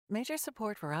Major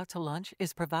support for Out to Lunch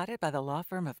is provided by the law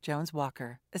firm of Jones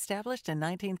Walker, established in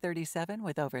 1937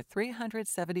 with over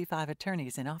 375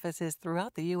 attorneys in offices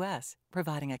throughout the U.S.,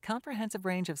 providing a comprehensive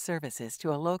range of services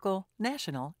to a local,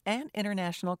 national, and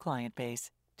international client base.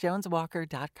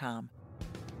 JonesWalker.com.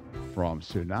 From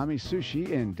Tsunami Sushi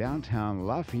in downtown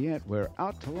Lafayette, we're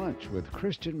out to lunch with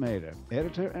Christian Mader,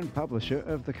 editor and publisher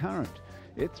of The Current.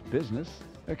 It's business,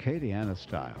 Acadiana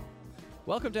style.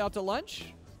 Welcome to Out to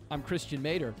Lunch. I'm Christian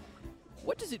Mader.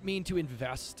 What does it mean to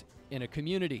invest in a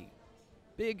community?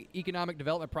 Big economic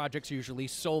development projects are usually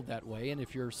sold that way, and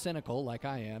if you're cynical like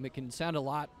I am, it can sound a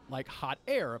lot like hot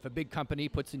air. If a big company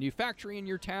puts a new factory in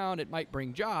your town, it might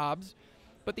bring jobs,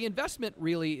 but the investment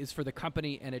really is for the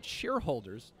company and its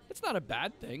shareholders. It's not a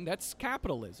bad thing. That's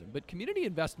capitalism. But community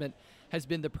investment has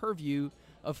been the purview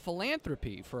of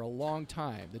philanthropy for a long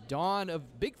time. The dawn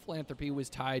of big philanthropy was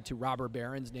tied to robber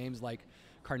barons. Names like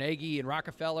Carnegie and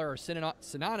Rockefeller are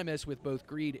synonymous with both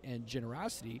greed and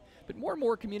generosity, but more and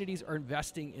more communities are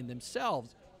investing in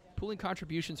themselves, pooling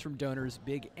contributions from donors,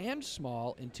 big and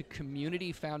small, into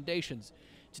community foundations.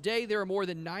 Today, there are more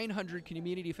than 900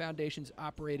 community foundations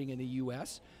operating in the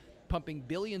U.S., pumping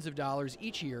billions of dollars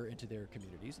each year into their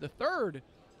communities. The third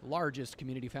largest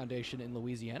community foundation in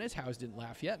Louisiana is housed in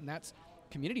Lafayette, and that's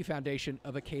Community Foundation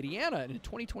of Acadiana. And in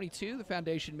 2022, the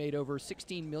foundation made over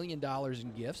 $16 million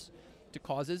in gifts to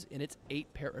causes in its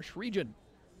 8-parish region.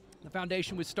 The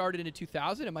foundation was started in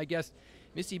 2000, and my guest,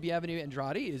 Missy Bienvenue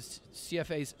Andrade, is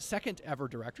CFA's second ever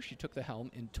director. She took the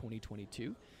helm in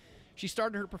 2022. She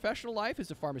started her professional life as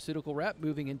a pharmaceutical rep,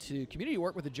 moving into community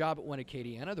work with a job at One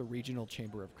Acadiana, the regional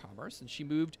chamber of commerce. And she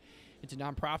moved into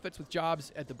nonprofits with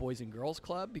jobs at the Boys and Girls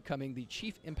Club, becoming the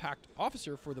chief impact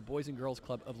officer for the Boys and Girls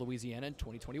Club of Louisiana in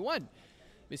 2021.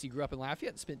 Missy grew up in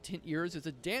Lafayette and spent 10 years as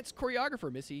a dance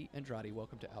choreographer. Missy Andrade,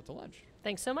 welcome to Out to Lunch.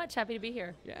 Thanks so much. Happy to be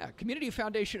here. Yeah. Community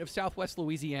Foundation of Southwest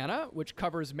Louisiana, which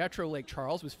covers Metro Lake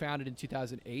Charles, was founded in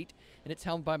 2008, and it's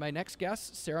helmed by my next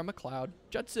guest, Sarah McLeod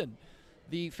Judson.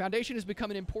 The foundation has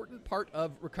become an important part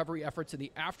of recovery efforts in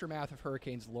the aftermath of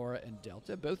Hurricanes Laura and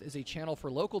Delta, both as a channel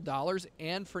for local dollars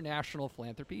and for national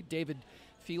philanthropy. David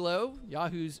Philo,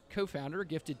 Yahoo's co-founder,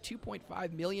 gifted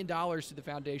 $2.5 million to the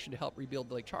foundation to help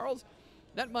rebuild Lake Charles.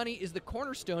 That money is the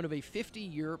cornerstone of a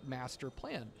 50-year master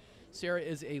plan. Sarah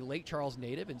is a Lake Charles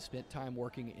native and spent time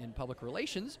working in public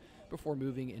relations before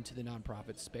moving into the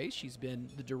nonprofit space. She's been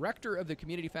the director of the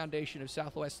Community Foundation of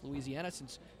Southwest Louisiana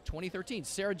since 2013.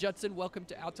 Sarah Judson, welcome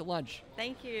to Out to Lunch.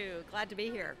 Thank you. Glad to be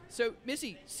here. So,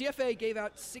 Missy, CFA gave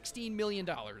out $16 million in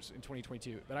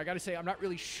 2022, but I got to say, I'm not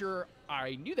really sure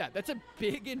I knew that. That's a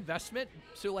big investment.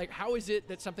 So, how is it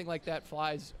that something like that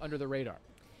flies under the radar?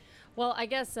 Well, I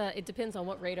guess it depends on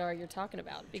what radar you're talking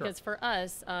about. Because Sure. For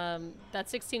us, that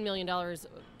 $16 million,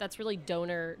 that's really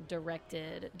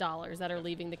donor-directed dollars that are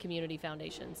leaving the Community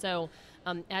Foundation. So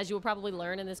as you will probably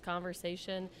learn in this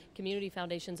conversation, community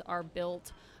foundations are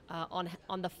built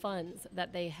on the funds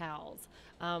that they house.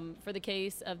 For the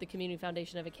case of the Community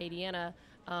Foundation of Acadiana,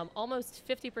 almost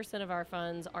 50% of our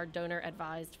funds are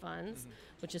donor-advised funds,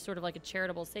 which is sort of like a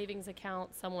charitable savings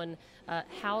account. Someone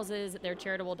houses their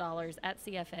charitable dollars at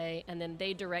CFA, and then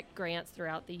they direct grants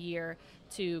throughout the year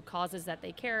to causes that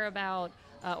they care about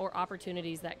or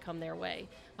opportunities that come their way.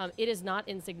 It is not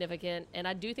insignificant, and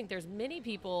I do think there's many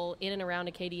people in and around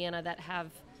Acadiana that have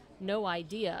no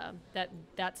idea that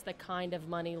that's the kind of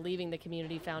money leaving the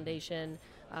Community Foundation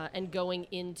and going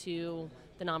into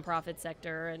the nonprofit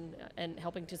sector and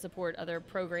helping to support other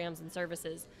programs and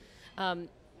services.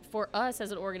 For us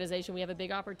as an organization, we have a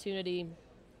big opportunity,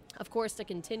 of course, to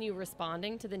continue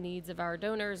responding to the needs of our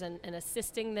donors and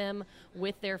assisting them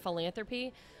with their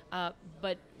philanthropy.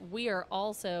 But we are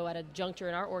also at a juncture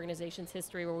in our organization's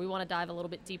history where we want to dive a little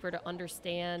bit deeper to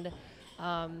understand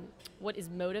what is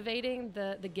motivating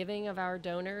the giving of our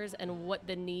donors and what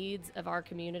the needs of our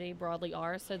community broadly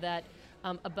are, so that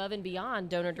above and beyond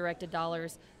donor-directed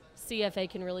dollars, CFA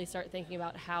can really start thinking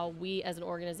about how we as an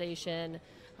organization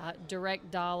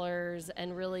direct dollars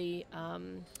and really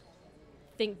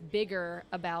think bigger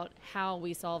about how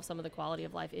we solve some of the quality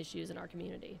of life issues in our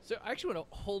community. So I actually want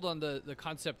to hold on the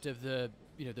concept of the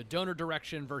donor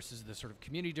direction versus the sort of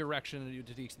community direction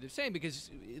to the extent they're saying,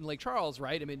 because in Lake Charles,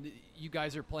 right, I mean, you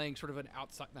guys are playing sort of an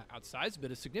not outsized,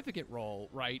 but a significant role,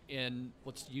 right, in,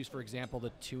 let's use, for example, the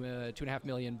 $2.5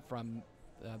 million from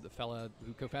the fella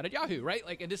who co-founded Yahoo, right?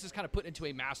 And this is kind of put into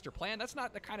a master plan. That's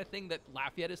not the kind of thing that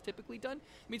Lafayette has typically done.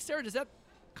 I mean, Sarah, does that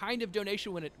kind of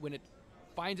donation, when it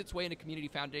finds its way in a Community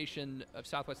Foundation of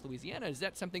Southwest Louisiana, is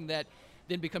that something that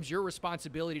then becomes your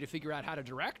responsibility to figure out how to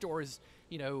direct, or is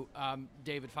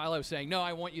David Philo saying, no,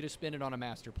 I want you to spend it on a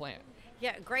master plan?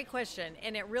 Yeah, great question.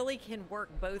 And it really can work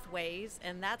both ways.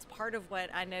 And that's part of what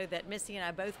I know that Missy and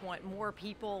I both want more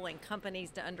people and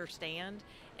companies to understand,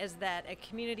 is that a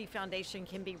community foundation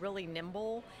can be really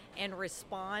nimble and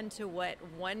respond to what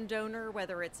one donor,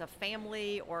 whether it's a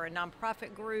family or a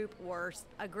nonprofit group or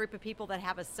a group of people that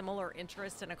have a similar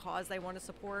interest in a cause they want to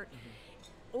support,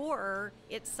 or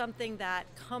it's something that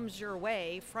comes your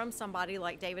way from somebody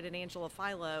like David and Angela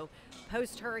Philo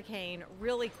post-hurricane.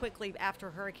 Really quickly after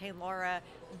Hurricane Laura,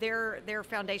 their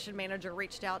foundation manager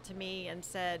reached out to me and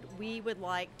said, we would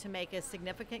like to make a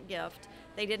significant gift.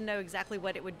 They didn't know exactly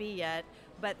what it would be yet,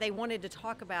 but they wanted to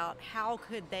talk about how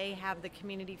could they have the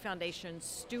community foundation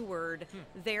steward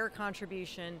their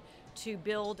contribution to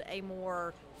build a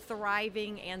more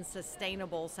thriving and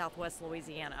sustainable Southwest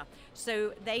Louisiana.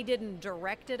 So they didn't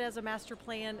direct it as a master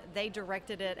plan, they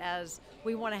directed it as,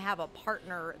 we want to have a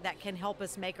partner that can help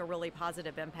us make a really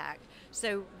positive impact.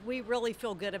 So we really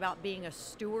feel good about being a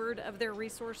steward of their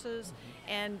resources,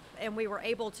 and we were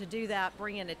able to do that,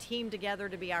 bringing a team together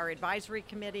to be our advisory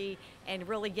committee and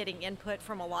really getting input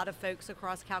from a lot of folks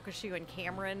across Calcasieu and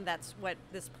Cameron. That's what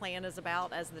this plan is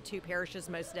about, as the two parishes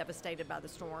most devastated by the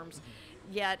storms.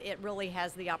 Yet it really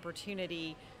has the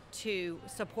opportunity to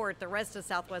support the rest of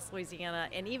Southwest Louisiana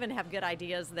and even have good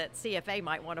ideas that CFA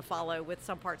might want to follow with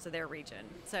some parts of their region.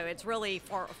 So it's really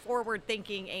forward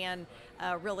thinking and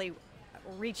really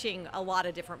reaching a lot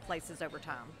of different places over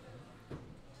time.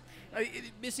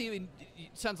 Missy, I mean, it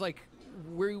sounds like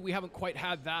we haven't quite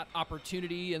had that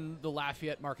opportunity in the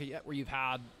Lafayette market yet, where you've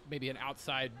had maybe an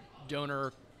outside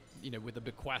donor, with a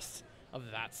bequest of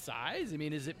that size. I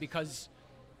mean, is it because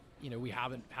we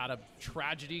haven't had a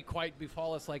tragedy quite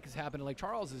befall us like has happened in Lake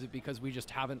Charles? Is it because we just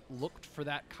haven't looked for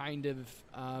that kind of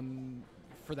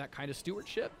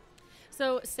stewardship?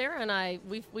 So Sarah and I,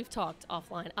 we've talked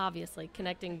offline, obviously,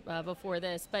 connecting before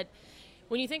this. But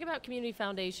when you think about community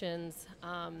foundations,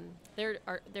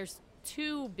 there's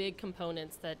two big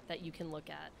components that you can look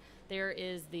at. There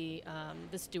is the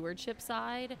stewardship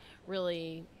side,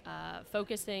 really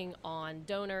focusing on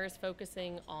donors,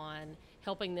 focusing on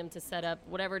helping them to set up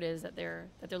whatever it is that they're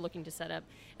looking to set up.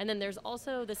 And then there's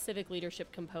also the civic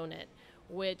leadership component,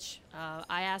 which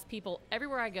I ask people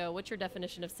everywhere I go, what's your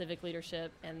definition of civic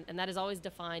leadership? And that is always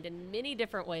defined in many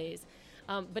different ways.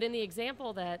 But in the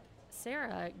example that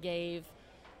Sarah gave,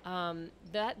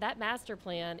 that master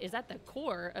plan is at the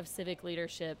core of civic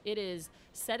leadership. It is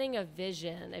setting a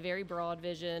vision, a very broad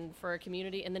vision for a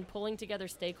community, and then pulling together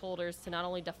stakeholders to not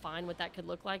only define what that could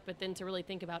look like, but then to really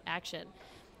think about action.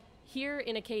 Here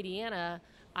in Acadiana,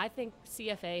 I think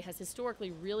CFA has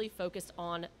historically really focused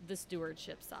on the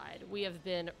stewardship side. We have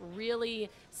been really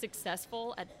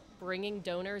successful at bringing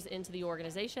donors into the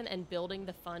organization and building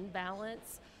the fund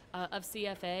balance of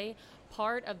CFA.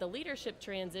 Part of the leadership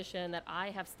transition that I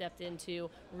have stepped into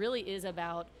really is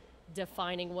about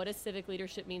defining what does civic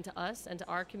leadership mean to us and to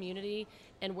our community,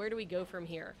 and where do we go from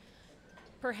here.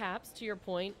 Perhaps, to your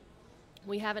point,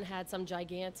 we haven't had some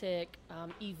gigantic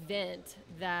event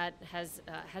that has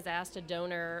asked a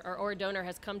donor, or a donor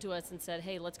has come to us and said,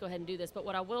 hey, let's go ahead and do this. But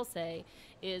what I will say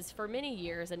is, for many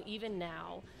years, and even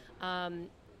now,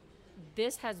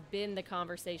 this has been the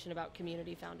conversation about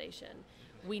community foundation.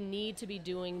 We need to be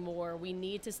doing more. We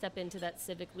need to step into that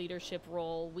civic leadership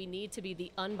role. We need to be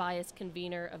the unbiased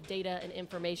convener of data and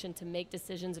information to make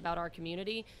decisions about our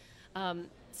community.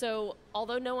 So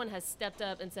although no one has stepped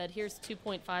up and said, here's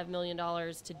 $2.5 million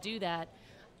to do that,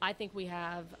 I think we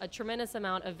have a tremendous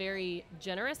amount of very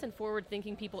generous and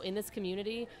forward-thinking people in this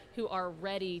community who are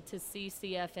ready to see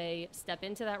CFA step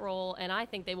into that role, and I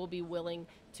think they will be willing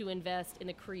to invest in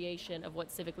the creation of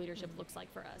what civic leadership looks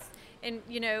like for us. And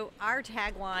our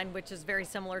tagline, which is very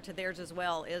similar to theirs as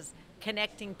well, is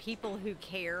connecting people who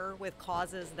care with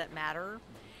causes that matter.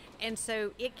 And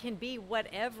so it can be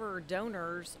whatever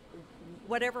donors,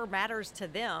 whatever matters to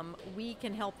them, we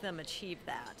can help them achieve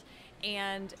that.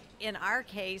 And in our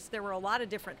case, there were a lot of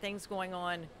different things going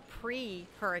on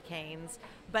pre-hurricanes,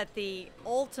 but the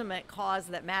ultimate cause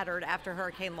that mattered after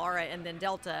Hurricane Laura and then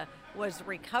Delta was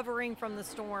recovering from the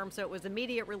storm. So it was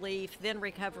immediate relief, then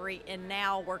recovery, and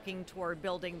now working toward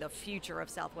building the future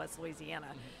of Southwest Louisiana.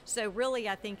 So really,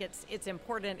 I think it's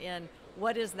important in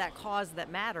what is that cause that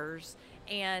matters.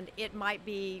 And it might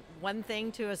be one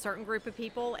thing to a certain group of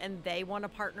people, and they want to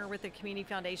partner with the community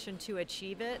foundation to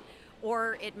achieve it.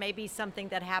 Or it may be something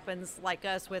that happens like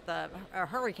us with a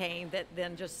hurricane that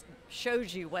then just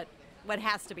shows you what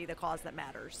has to be the cause that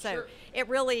matters. So Sure. It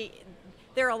really,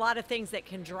 there are a lot of things that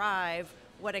can drive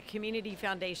what a community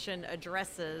foundation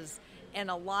addresses, And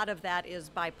a lot of that is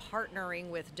by partnering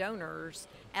with donors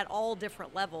at all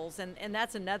different levels. And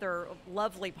that's another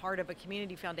lovely part of a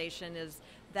community foundation, is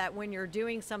that when you're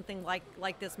doing something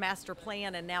like this master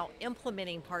plan and now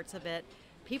implementing parts of it,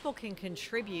 people can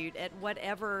contribute at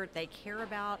whatever they care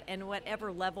about and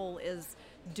whatever level is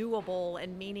doable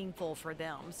and meaningful for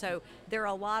them. So there are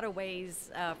a lot of ways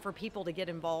for people to get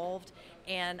involved,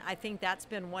 and I think that's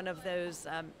been one of those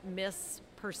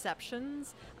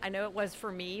misperceptions. I know it was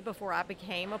for me before I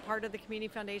became a part of the Community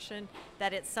Foundation,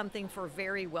 that it's something for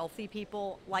very wealthy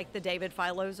people like the David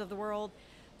Filos of the world.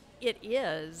 It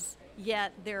is,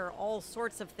 yet there are all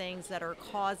sorts of things that are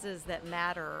causes that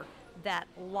matter that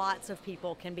lots of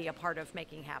people can be a part of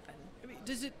making happen. I mean,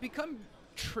 does it become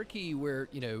tricky where,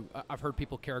 I've heard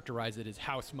people characterize it as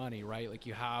house money, right? Like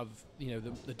you have,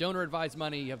 the donor advised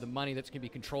money, you have the money that's going to be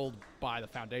controlled by the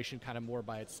foundation, kind of more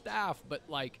by its staff, but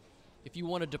like if you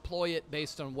want to deploy it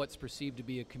based on what's perceived to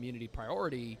be a community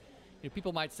priority,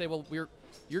 people might say, well,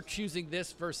 you're choosing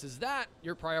this versus that.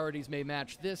 Your priorities may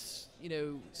match this,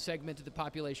 segment of the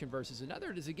population versus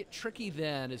another. Does it get tricky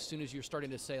then as soon as you're starting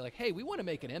to say, like, hey, we want to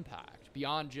make an impact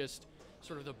beyond just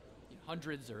sort of the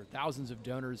hundreds or thousands of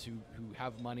donors who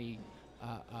have money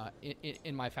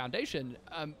in my foundation?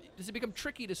 Does it become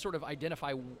tricky to sort of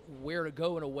identify where to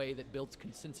go in a way that builds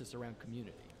consensus around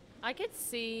community? I could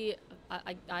see,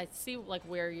 I see like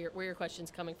where your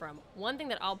question's coming from. One thing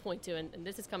that I'll point to, and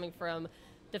this is coming from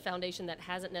the foundation that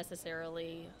hasn't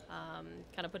necessarily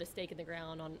kind of put a stake in the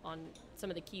ground on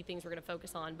some of the key things we're going to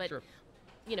focus on, but sure.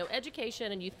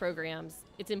 Education and youth programs,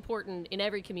 it's important in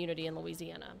every community in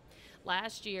Louisiana.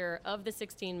 Last year, of the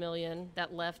 16 million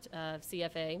that left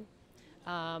CFA,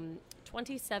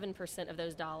 27% of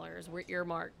those dollars were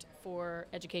earmarked for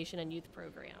education and youth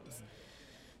programs. Mm-hmm.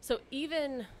 So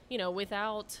even,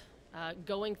 without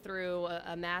going through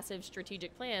a massive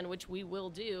strategic plan, which we will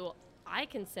do, I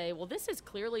can say, well, this is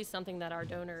clearly something that our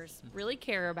donors really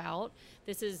care about.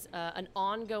 This is an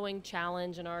ongoing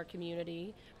challenge in our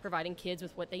community, providing kids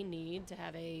with what they need to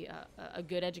have a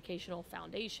good educational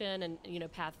foundation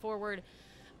and, path forward.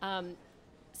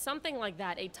 Something like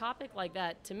that, a topic like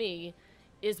that, to me,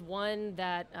 is one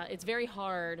that it's very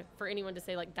hard for anyone to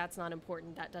say, like, that's not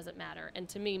important, that doesn't matter. And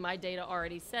to me, my data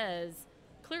already says,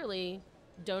 clearly,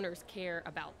 donors care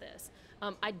about this.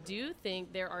 I do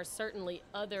think there are certainly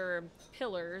other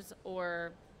pillars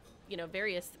or,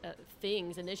 various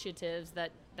things, initiatives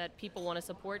that people want to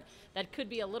support that could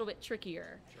be a little bit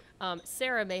trickier. Sure.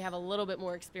 Sarah may have a little bit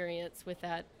more experience with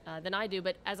that than I do,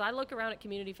 but as I look around at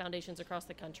community foundations across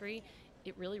the country,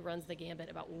 it really runs the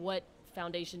gambit about what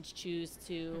foundations choose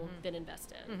to then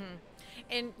invest in. Mm-hmm.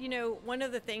 And, one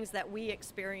of the things that we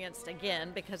experienced,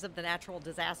 again, because of the natural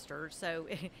disasters, so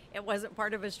it wasn't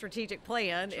part of a strategic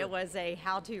plan, sure. It was a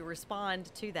how to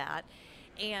respond to that.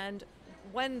 And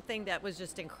one thing that was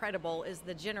just incredible is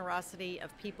the generosity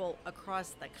of people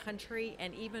across the country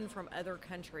and even from other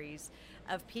countries,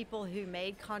 of people who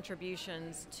made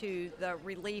contributions to the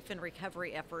relief and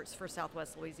recovery efforts for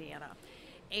Southwest Louisiana.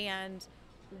 And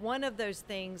one of those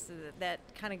things that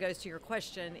kind of goes to your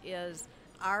question is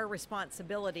our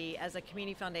responsibility as a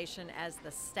community foundation, as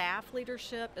the staff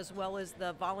leadership, as well as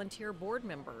the volunteer board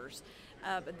members,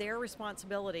 their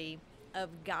responsibility of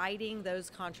guiding those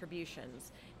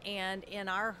contributions. And in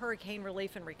our hurricane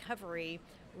relief and recovery,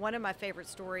 one of my favorite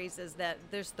stories is that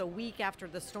there's the week after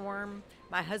the storm,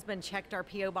 my husband checked our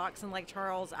P.O. box in Lake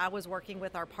Charles. I was working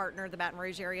with our partner, the Baton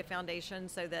Rouge Area Foundation,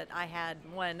 so that I had,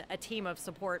 a team of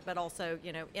support, but also,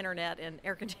 internet and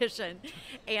air condition.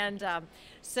 And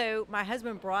so my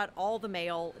husband brought all the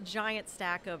mail, giant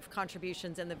stack of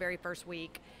contributions in the very first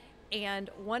week. And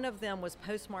one of them was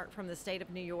postmarked from the state of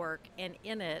New York, and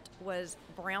in it was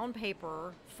brown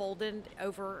paper folded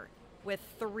over with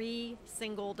 3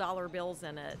 single dollar bills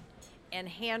in it, and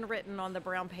handwritten on the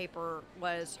brown paper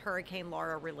was Hurricane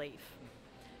Laura relief.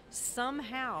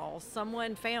 Somehow,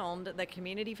 someone found the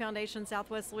Community Foundation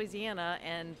Southwest Louisiana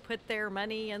and put their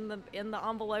money in the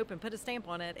envelope and put a stamp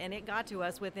on it, and it got to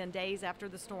us within days after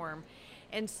the storm.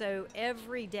 And so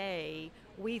every day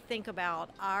we think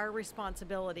about our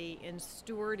responsibility in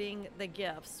stewarding the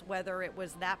gifts, whether it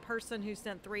was that person who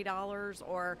sent $3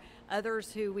 or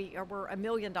others who were $1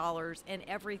 million and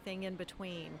everything in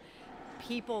between.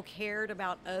 People cared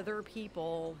about other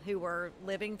people who were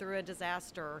living through a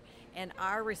disaster, and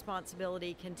our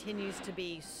responsibility continues to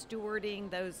be stewarding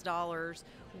those dollars.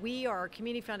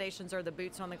 Community foundations are the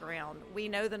boots on the ground. We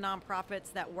know the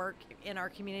nonprofits that work in our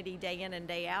community day in and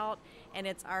day out, and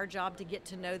it's our job to get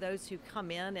to know those who come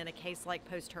in a case like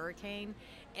post-hurricane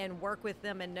and work with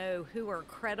them and know who are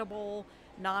credible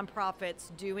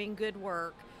nonprofits doing good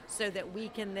work so that we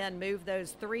can then move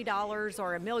those $3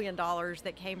 or $1 million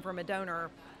that came from a donor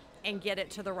and get it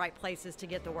to the right places to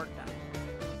get the work done.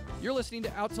 You're listening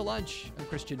to Out to Lunch. I'm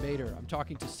Christian Mader. I'm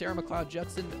talking to Sarah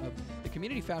McLeod-Judson of the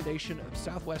Community Foundation of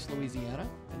Southwest Louisiana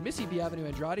and Missy Bienvenue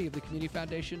Andrade of the Community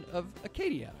Foundation of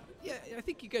Acadiana. Yeah, I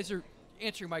think you guys are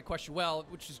answering my question well,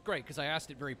 which is great because I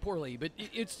asked it very poorly, but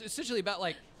it's essentially about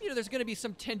there's going to be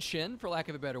some tension, for lack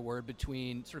of a better word,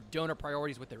 between sort of donor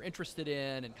priorities, what they're interested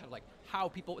in, and kind of like how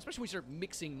people, especially when we start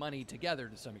mixing money together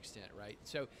to some extent, right?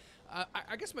 So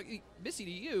I guess, Missy,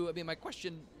 to you, I mean, my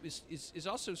question is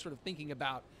also sort of thinking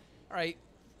about, all right,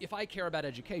 if I care about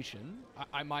education,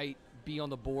 I might be on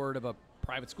the board of a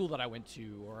private school that I went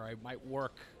to, or I might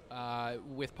work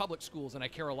with public schools, and I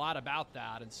care a lot about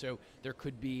that. And so there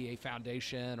could be a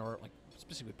foundation, or like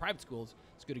specifically private schools,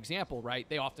 it's a good example, right?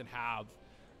 They often have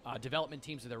development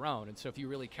teams of their own. And so if you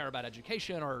really care about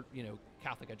education, or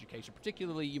Catholic education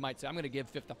particularly, you might say, I'm going to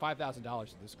give $5,000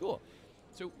 to the school.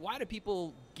 So why do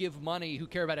people give money who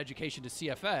care about education to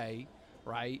CFA,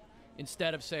 right,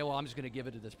 instead of say, well, I'm just going to give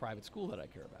it to this private school that I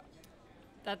care about?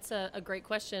 That's a great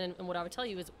question, and what I would tell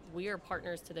you is we are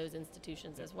partners to those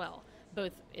institutions as well.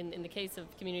 Both in the case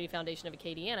of Community Foundation of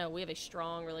Acadiana, we have a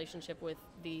strong relationship with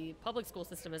the public school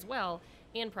system as well,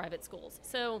 and private schools.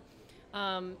 So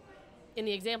in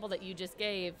the example that you just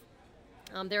gave,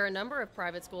 there are a number of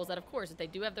private schools that, of course, they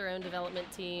do have their own development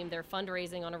team. They're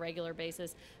fundraising on a regular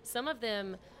basis. Some of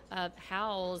them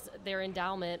house their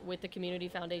endowment with the Community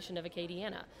Foundation of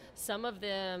Acadiana. Some of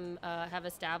them have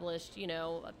established,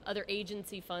 other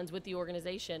agency funds with the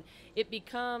organization. It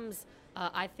becomes,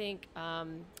 I think,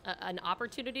 an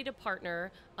opportunity to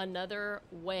partner, another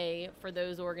way for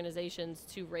those organizations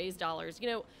to raise dollars.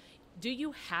 Do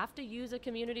you have to use a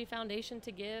community foundation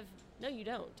to give? No, you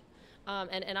don't.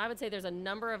 And I would say there's a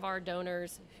number of our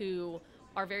donors who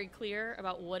are very clear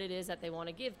about what it is that they want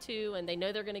to give to, and they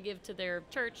know they're going to give to their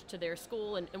church, to their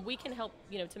school, and we can help,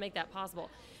 to make that possible.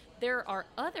 There are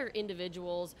other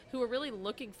individuals who are really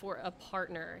looking for a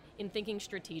partner in thinking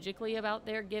strategically about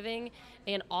their giving,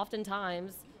 and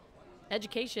oftentimes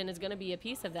education is going to be a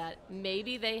piece of that.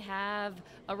 Maybe they have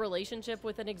a relationship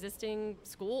with an existing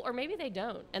school, or maybe they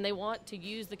don't, and they want to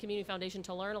use the Community Foundation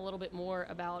to learn a little bit more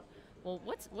about, well,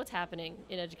 what's happening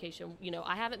in education?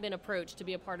 I haven't been approached to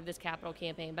be a part of this capital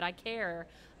campaign, but I care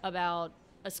about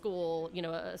a school,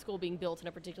 a school being built in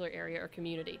a particular area or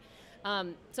community.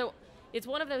 So it's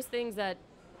one of those things that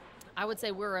I would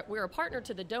say we're a partner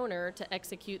to the donor to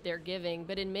execute their giving,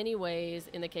 but in many ways,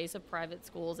 in the case of private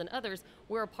schools and others,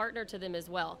 we're a partner to them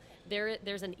as well.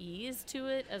 There's an ease to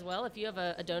it as well. If you have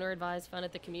a donor-advised fund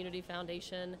at the Community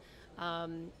Foundation,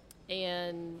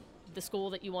 and the school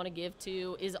that you want to give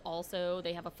to is also,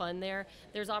 they have a fund there,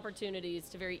 there's opportunities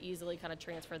to very easily kind of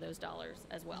transfer those dollars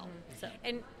as well. Mm-hmm. So,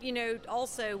 and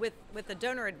also with the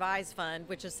donor advised fund,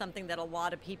 which is something that a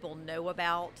lot of people know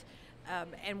about,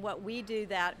 and what we do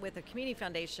that with the Community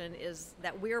Foundation is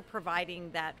that we're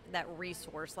providing that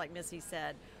resource, like Missy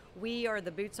said. We are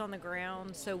the boots on the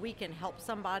ground, so we can help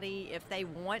somebody if they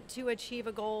want to achieve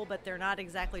a goal, but they're not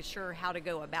exactly sure how to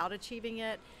go about achieving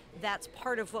it. That's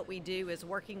part of what we do, is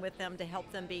working with them to help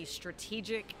them be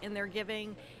strategic in their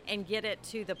giving and get it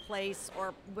to the place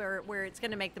or where it's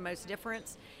going to make the most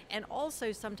difference. And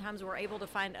also sometimes we're able to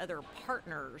find other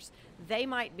partners. They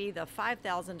might be the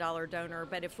 $5,000 donor,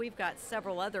 but if we've got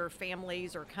several other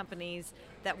families or companies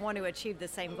that want to achieve the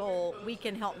same goal, we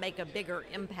can help make a bigger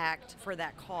impact for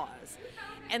that cause.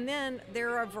 And then there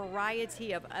are a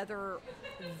variety of other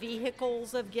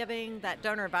vehicles of giving. That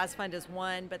donor advised fund is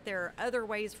one, but there are other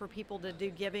ways for people to do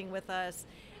giving with us.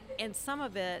 And some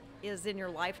of it is in your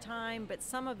lifetime, but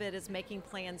some of it is making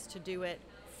plans to do it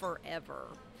forever.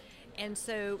 And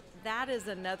so that is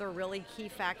another really key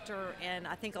factor, and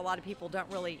I think a lot of people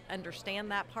don't really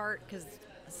understand that part because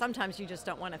sometimes you just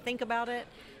don't want to think about it,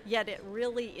 yet it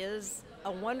really is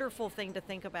a wonderful thing to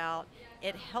think about.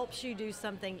 It helps you do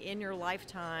something in your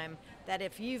lifetime that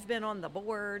if you've been on the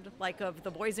board, like of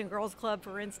the Boys and Girls Club,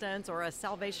 for instance, or a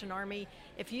Salvation Army,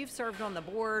 if you've served on the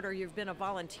board or you've been a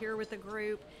volunteer with a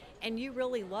group and you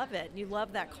really love it, you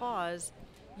love that cause,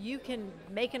 you can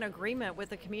make an agreement with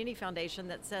the Community Foundation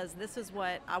that says, this is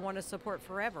what I want to support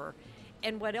forever.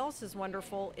 And what else is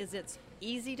wonderful is it's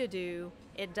easy to do,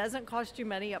 it doesn't cost you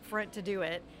money up front to do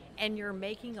it, and you're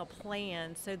making a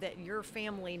plan so that your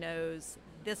family knows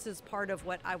this is part of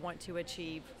what I want to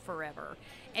achieve forever.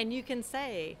 And you can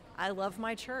say, I love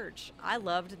my church, I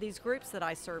loved these groups that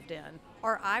I served in,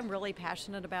 or I'm really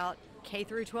passionate about K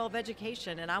through 12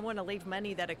 education and I want to leave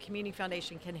money that a Community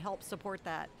Foundation can help support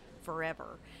that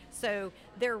forever. So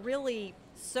they're really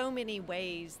so many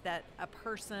ways that a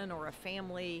person or a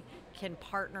family can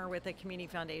partner with a community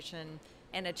foundation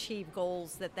and achieve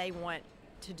goals that they want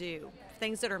to do.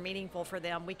 Things that are meaningful for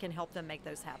them, we can help them make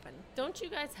those happen. Don't you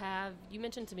guys have, you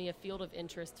mentioned to me, a field of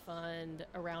interest fund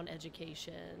around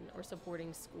education or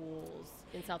supporting schools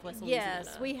in Southwest Louisiana?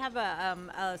 Yes, we have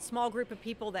a small group of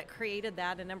people that created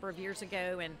that a number of years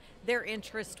ago, and their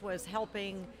interest was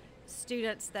helping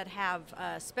students that have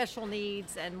special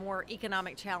needs and more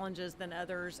economic challenges than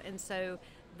others. And so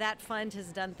that fund has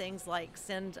done things like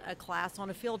send a class on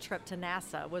a field trip to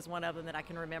NASA was one of them that I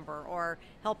can remember, or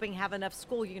helping have enough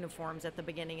school uniforms at the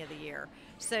beginning of the year.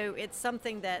 So it's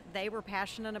something that they were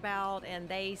passionate about, and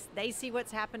they see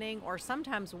what's happening, or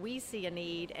sometimes we see a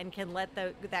need and can let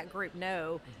that group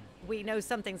know. We know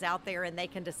something's out there, and they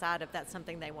can decide if that's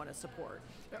something they want to support.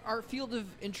 Are field of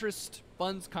interest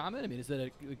funds common? I mean, is that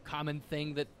a common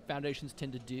thing that foundations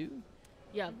tend to do?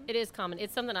 Yeah, it is common.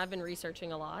 It's something I've been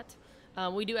researching a lot.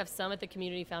 We do have some at the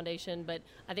Community Foundation, but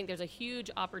I think there's a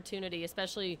huge opportunity,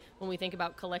 especially when we think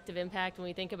about collective impact, when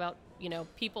we think about,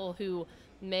 people who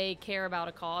may care about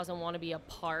a cause and want to be a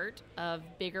part of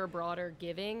bigger, broader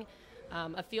giving.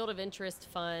 A field of interest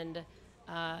fund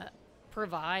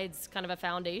provides kind of a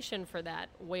foundation for that,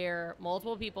 where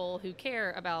multiple people who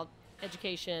care about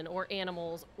education or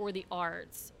animals or the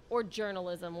arts or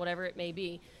journalism, whatever it may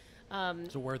be.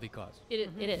 It's a worthy cause. It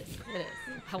is.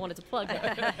 I wanted to plug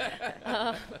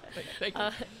that. Thank you.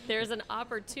 There's an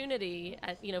opportunity,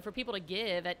 for people to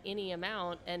give at any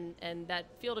amount, and that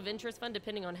field of interest fund,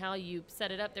 depending on how you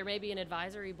set it up, there may be an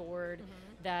advisory board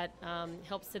that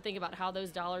helps to think about how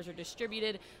those dollars are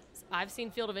distributed. I've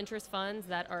seen field of interest funds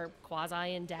that are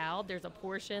quasi-endowed. There's a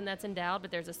portion that's endowed,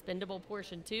 but there's a spendable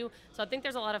portion too. So I think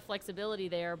there's a lot of flexibility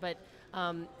there, but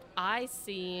I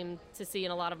seem to see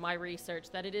in a lot of my research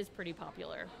that it is pretty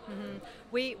popular.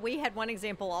 We had one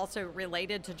example also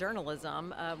related to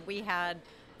journalism. We had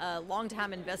a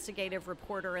longtime investigative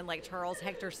reporter in Lake Charles,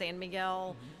 Hector San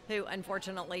Miguel, who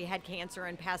unfortunately had cancer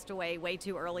and passed away way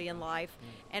too early in life.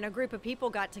 And a group of people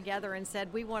got together and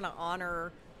said, we want to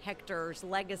honor Hector's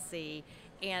legacy,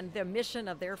 and the mission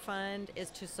of their fund is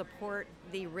to support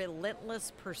the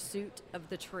relentless pursuit of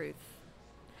the truth.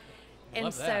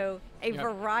 And so a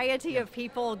variety of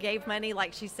people gave money,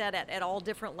 like she said, at all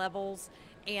different levels.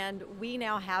 And we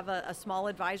now have a small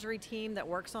advisory team that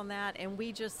works on that. And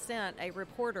we just sent a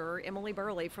reporter, Emily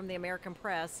Burley from the American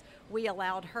Press. We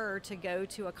allowed her to go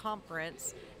to a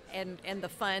conference, and the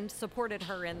fund supported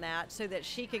her in that so that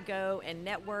she could go and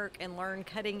network and learn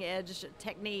cutting edge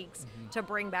techniques to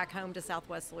bring back home to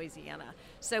Southwest Louisiana.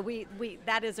 So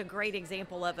that is a great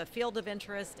example of a field of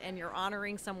interest, and you're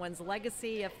honoring someone's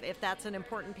legacy if that's an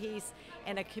important piece,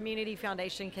 and a community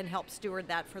foundation can help steward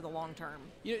that for the long term.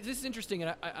 This is interesting,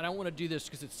 and I don't want to do this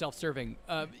because it's self-serving.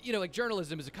 Like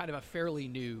journalism is a kind of a fairly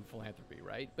new philanthropy,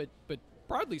 right? But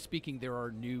broadly speaking, there are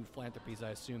new philanthropies, I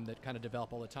assume, that kind of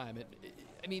develop all the time.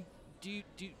 Do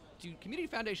community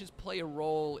foundations play a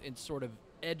role in sort of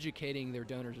educating their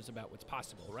donors about what's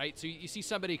possible, right? So you see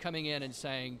somebody coming in and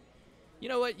saying, you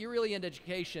know what, you're really into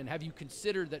education. Have you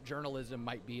considered that journalism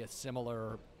might be a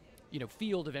similar,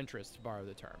 field of interest, to borrow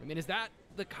the term? I mean, is that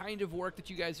the kind of work that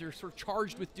you guys are sort of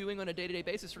charged with doing on a day-to-day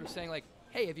basis, sort of saying like,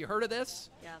 hey, have you heard of this?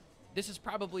 Yeah. This is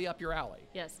probably up your alley.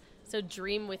 Yes. So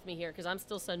dream with me here, because I'm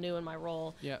still so new in my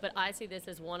role. Yeah. But I see this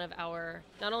as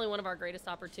not only one of our greatest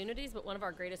opportunities, but one of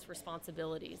our greatest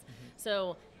responsibilities.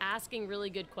 So asking really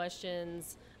good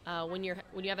questions when you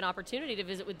have an opportunity to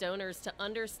visit with donors, to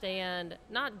understand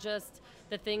not just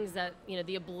the things that,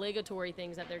 the obligatory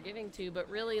things that they're giving to, but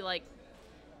really, like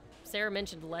Sarah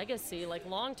mentioned, legacy, like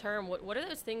long term, what are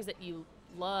those things that you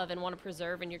love and want to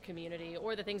preserve in your community,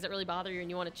 or the things that really bother you and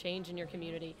you want to change in your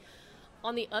community?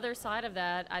 On the other side of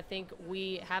that, I think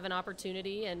we have an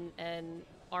opportunity and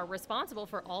are responsible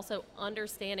for also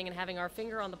understanding and having our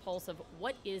finger on the pulse of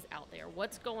what is out there,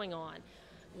 what's going on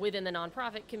within the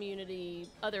nonprofit community,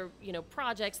 other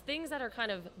projects, things that are kind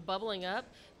of bubbling up,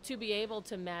 to be able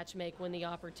to match make when the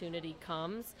opportunity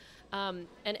comes. And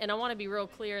I want to be real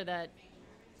clear that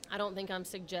I don't think I'm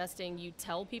suggesting you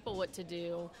tell people what to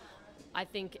do. I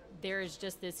think there is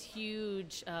just this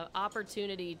huge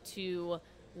opportunity to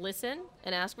listen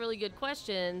and ask really good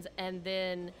questions, and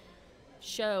then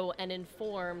show and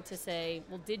inform to say,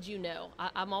 well, did you know?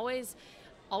 I'm always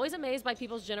amazed by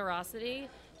people's generosity,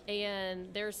 and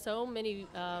there's so many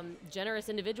generous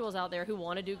individuals out there who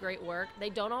want to do great work. They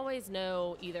don't always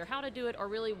know either how to do it or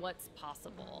really what's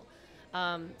possible.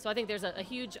 So I think there's a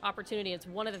huge opportunity. It's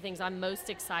one of the things I'm most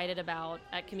excited about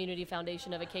at Community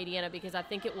Foundation of Acadiana, because I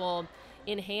think it will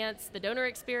enhance the donor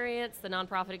experience, the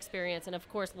nonprofit experience, and of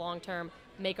course, long-term,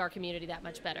 make our community that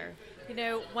much better. You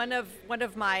know, one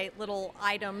of my little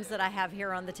items that I have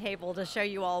here on the table to show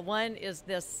you all, one is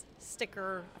this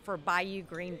sticker for Bayou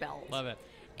Greenbelt. Love it.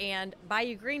 And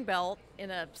Bayou Greenbelt, in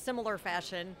a similar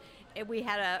fashion, we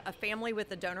had a family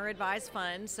with a donor advised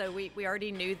fund, so we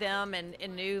already knew them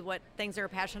and knew what things they were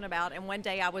passionate about. And one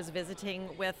day I was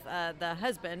visiting with the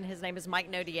husband. His name is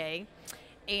Mike Nodier,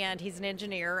 and he's an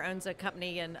engineer, owns a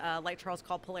company in Lake Charles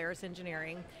called Polaris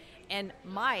Engineering. And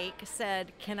Mike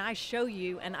said, "Can I show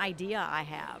you an idea I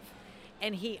have?"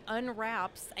 And he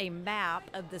unwraps a map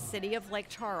of the city of Lake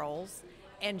Charles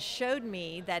and showed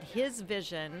me that his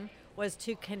vision was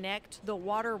to connect the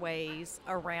waterways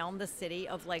around the city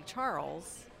of Lake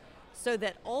Charles so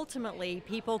that ultimately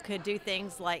people could do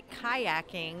things like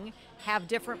kayaking, have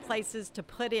different places to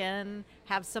put in,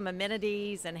 have some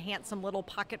amenities, enhance some little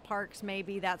pocket parks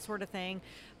maybe, that sort of thing.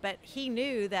 But he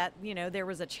knew that, you know, there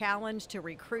was a challenge to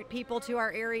recruit people to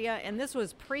our area, and this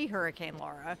was pre-Hurricane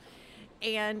Laura,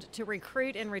 and to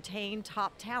recruit and retain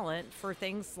top talent for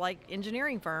things like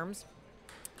engineering firms.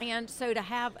 And so to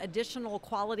have additional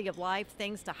quality of life,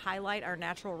 things to highlight our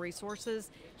natural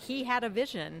resources, he had a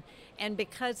vision. And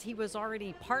because he was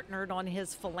already partnered on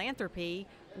his philanthropy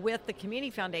with the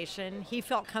Community Foundation, he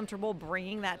felt comfortable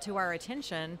bringing that to our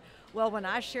attention. Well, when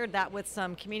I shared that with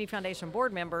some Community Foundation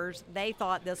board members, they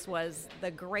thought this was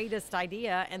the greatest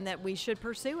idea and that we should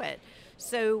pursue it.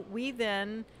 So we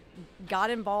then got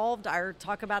involved. I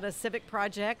talk about a civic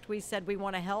project. We said we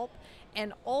want to help.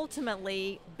 And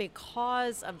ultimately,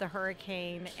 because of the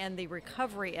hurricane and the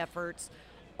recovery efforts,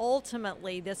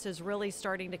 ultimately this is really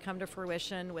starting to come to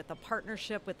fruition with a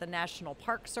partnership with the National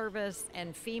Park Service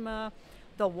and FEMA.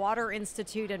 The Water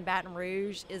Institute in Baton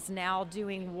Rouge is now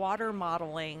doing water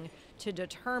modeling to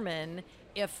determine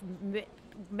if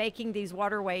making these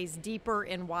waterways deeper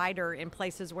and wider in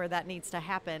places where that needs to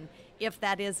happen, if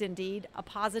that is indeed a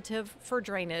positive for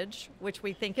drainage, which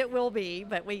we think it will be,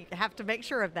 but we have to make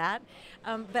sure of that.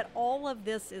 But all of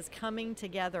this is coming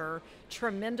together,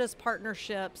 tremendous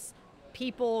partnerships,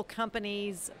 people,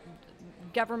 companies,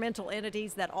 governmental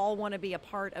entities that all want to be a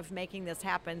part of making this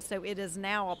happen. So it is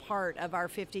now a part of our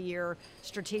 50-year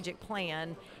strategic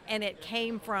plan, and it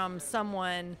came from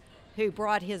someone who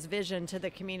brought his vision to the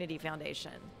Community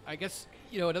Foundation. I guess,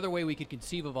 you know, another way we could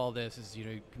conceive of all this is, you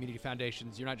know, community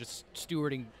foundations, you're not just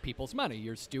stewarding people's money,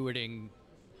 you're stewarding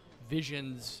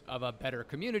visions of a better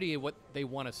community and what they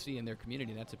want to see in their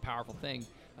community. That's a powerful thing.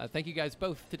 Thank you guys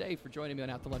both today for joining me on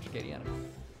Out to Lunch Acadiana.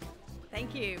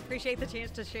 Thank you. Appreciate the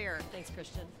chance to share. Thanks,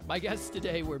 Christian. My guests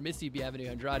today were Missy Bienvenue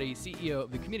Andrade, CEO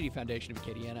of the Community Foundation of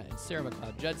Acadiana, and Sarah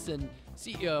McLeod Judson,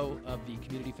 CEO of the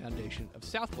Community Foundation of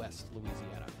Southwest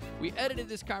Louisiana. We edited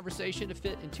this conversation to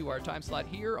fit into our time slot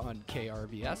here on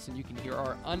KRVS, and you can hear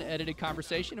our unedited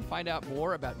conversation and find out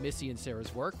more about Missy and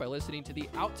Sarah's work by listening to the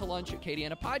Out to Lunch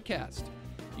Acadiana podcast.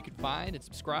 You can find and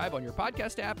subscribe on your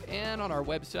podcast app and on our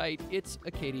website,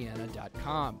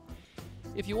 itsacadiana.com.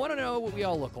 If you want to know what we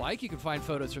all look like, you can find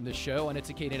photos from this show on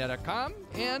itsacadiana.com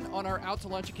and on our Out to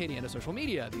Lunch Acadiana social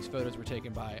media. These photos were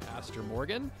taken by Astor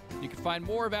Morgan. You can find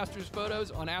more of Astor's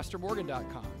photos on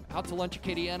astormorgan.com. Out to Lunch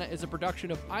Acadiana is a production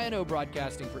of INO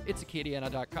Broadcasting for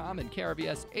itsacadiana.com and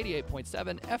KRVS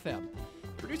 88.7 FM.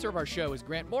 Producer of our show is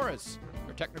Grant Morris.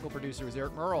 Our technical producer is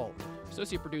Eric Merle.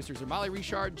 Associate producers are Molly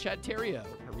Richard and Chad Terrio.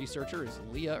 Our researcher is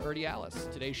Leah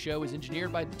Erdialis. Today's show is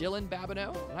engineered by Dylan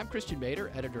Babineau, and I'm Christian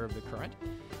Mader, editor of The Current,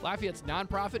 Lafayette's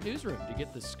nonprofit newsroom. To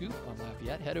get the scoop on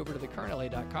Lafayette, head over to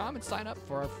thecurrentla.com and sign up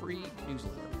for our free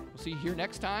newsletter. We'll see you here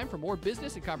next time for more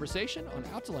business and conversation on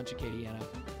Out to Lunch Acadiana.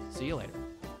 See you later.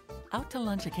 Out to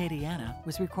Lunch Acadiana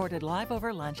was recorded live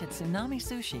over lunch at Tsunami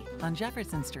Sushi on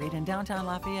Jefferson Street in downtown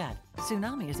Lafayette.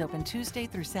 Tsunami is open Tuesday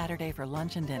through Saturday for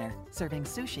lunch and dinner, serving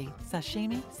sushi,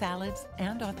 sashimi, salads,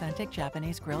 and authentic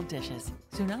Japanese grilled dishes.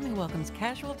 Tsunami welcomes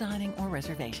casual dining or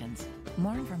reservations.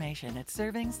 More information at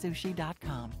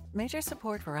servingsushi.com. Major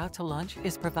support for Out to Lunch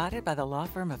is provided by the law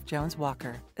firm of Jones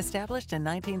Walker, established in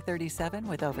 1937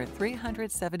 with over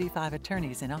 375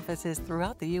 attorneys in offices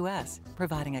throughout the U.S.,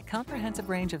 providing a comprehensive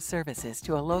range of services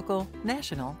to a local,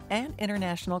 national, and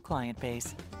international client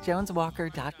base.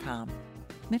 JonesWalker.com.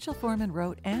 Mitchell Foreman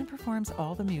wrote and performs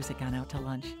all the music on Out to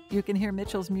Lunch. You can hear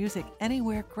Mitchell's music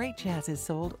anywhere great jazz is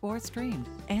sold or streamed,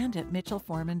 and at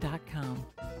mitchellforeman.com.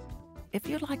 If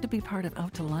you'd like to be part of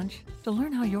Out to Lunch, to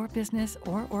learn how your business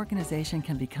or organization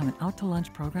can become an Out to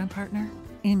Lunch program partner,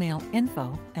 email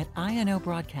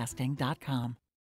info@inobroadcasting.com.